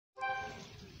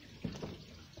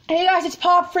Hey guys, it's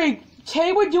Pop Freak.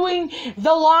 Today we're doing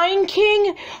the Lion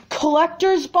King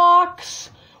Collector's Box.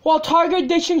 Well, Target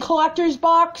Edition Collector's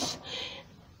Box.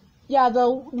 Yeah, the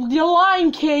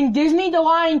Lion King, Disney The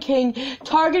Lion King,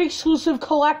 Target Exclusive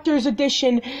Collector's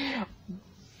Edition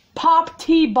Pop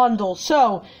Tea Bundle.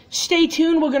 So, stay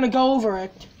tuned, we're gonna go over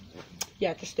it.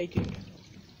 Yeah, just stay tuned.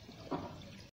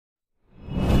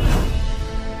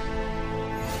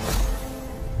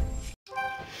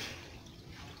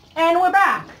 And we're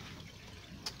back.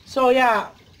 So yeah,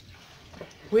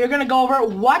 we're gonna go over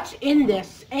what's in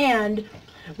this and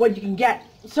what you can get.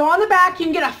 So on the back you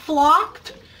can get a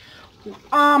flocked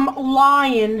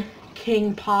Lion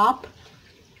King pop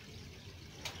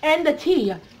and the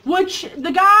tea, which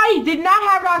the guy did not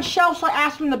have it on shelf, so I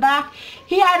asked him in the back.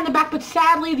 He had it in the back, but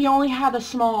sadly they only had the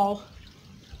small.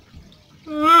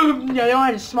 Yeah, they only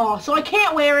had a small, so I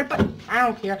can't wear it, but I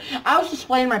don't care. I was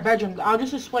displaying in my bedroom. I'll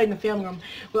just display in the family room,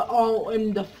 with all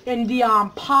in the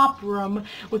pop room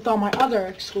with all my other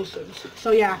exclusives.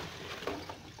 So yeah,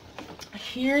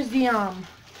 here's the oh,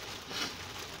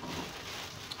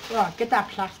 get that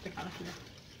plastic out of here.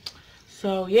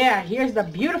 So yeah, here's the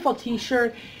beautiful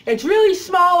T-shirt. It's really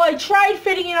small. I tried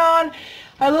fitting it on.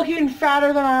 I look even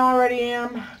fatter than I already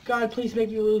am. God, please make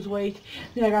me lose weight.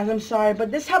 Yeah, guys, I'm sorry, but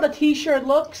this is how the T-shirt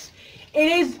looks.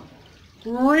 It is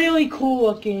really cool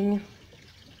looking.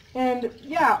 And,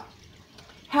 yeah,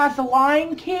 has the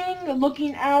Lion King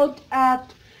looking out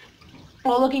at,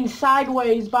 well, looking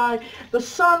sideways by the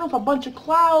sun with a bunch of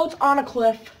clouds on a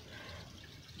cliff.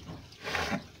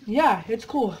 Yeah, it's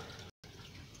cool.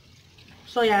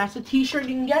 So, yeah, that's a T-shirt you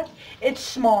can get. It's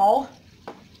small.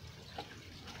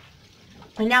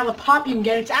 And now the pop you can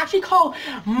get, it's actually called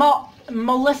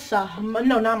Melissa.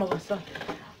 No, not Melissa.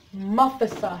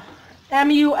 Mufasa.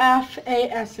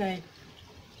 M-U-F-A-S-A.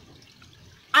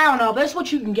 I don't know, but that's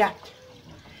what you can get.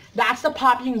 That's the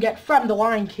pop you can get from the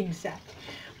Lion King set.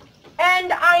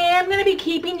 And I am going to be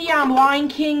keeping the Lion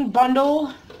King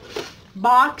bundle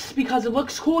box because it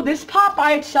looks cool. This pop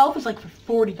by itself is like for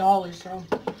 $40, so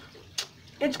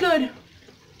it's good.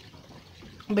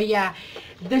 But yeah,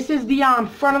 this is the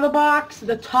front of the box,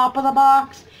 the top of the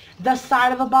box, the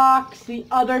side of the box, the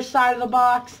other side of the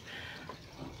box,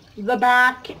 the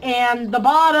back, and the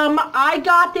bottom. I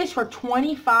got this for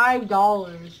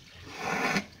 $25.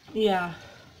 Yeah.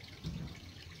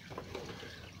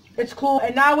 It's cool.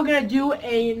 And now we're going to do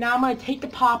now I'm going to take the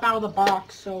pop out of the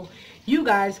box so you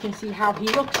guys can see how he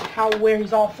looks, where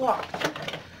he's all flocked.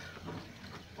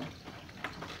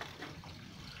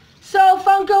 So,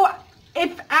 Funko,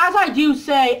 as I do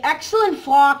say, excellent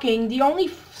flocking. The only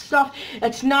stuff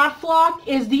that's not flocked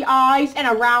is the eyes and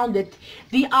around it.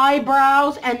 The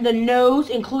eyebrows and the nose,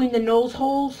 including the nose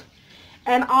holes.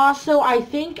 And also, I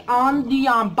think on the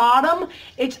bottom,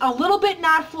 it's a little bit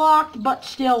not flocked, but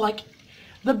still, like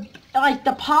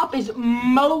the pop is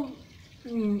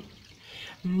mostly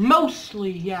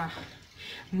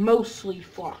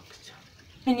flocked.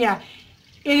 And yeah,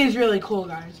 it is really cool,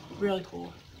 guys. Really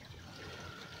cool.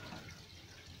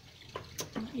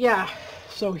 Yeah,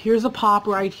 so here's a pop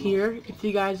right here. If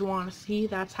you guys want to see,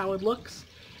 that's how it looks.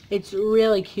 It's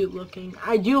really cute looking.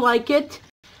 I do like it.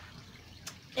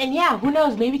 And yeah, who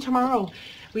knows, maybe tomorrow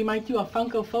we might do a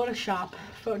Funko Photoshop.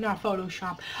 Not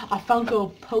Photoshop, a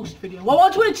Funko post video. Well,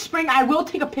 once when it's spring, I will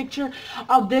take a picture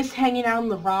of this hanging out on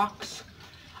the rocks.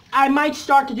 I might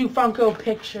start to do Funko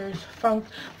pictures,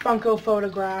 Funko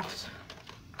photographs.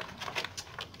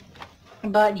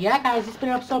 But yeah, guys, it's been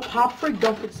an episode of Pop Freak.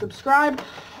 Don't forget to subscribe.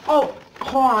 Oh,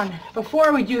 hold on.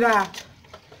 Before we do that,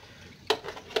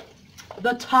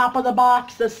 the top of the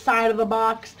box, the side of the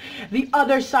box, the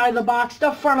other side of the box,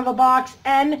 the front of the box,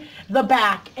 and the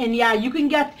back. And yeah, you can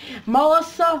get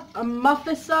Melissa,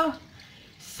 Mufasa,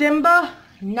 Simba,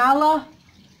 Nala,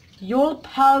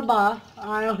 Yulpalba.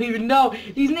 I don't even know.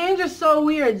 These names are so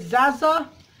weird. Zaza,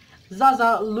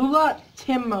 Lula,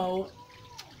 Timo.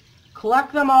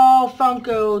 Collect them all,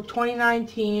 Funko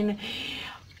 2019,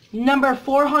 number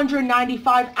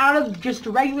 495 out of just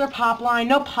a regular pop line,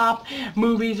 no pop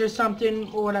movies or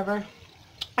something or whatever.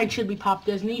 It should be Pop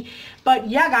Disney. But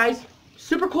yeah, guys,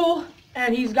 super cool,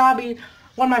 and he's gotta be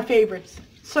one of my favorites.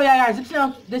 So yeah, guys,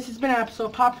 this has been an episode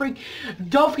of Pop Freak.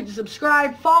 Don't forget to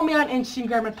subscribe. Follow me on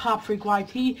Instagram at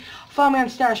PopFreakYT. Follow me on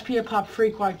StashP at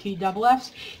PopFreakYT double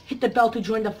Fs. Hit the bell to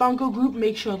join the Funko group.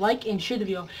 Make sure to like and share the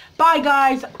video. Bye,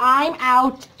 guys. I'm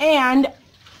out, and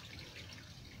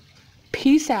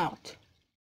peace out.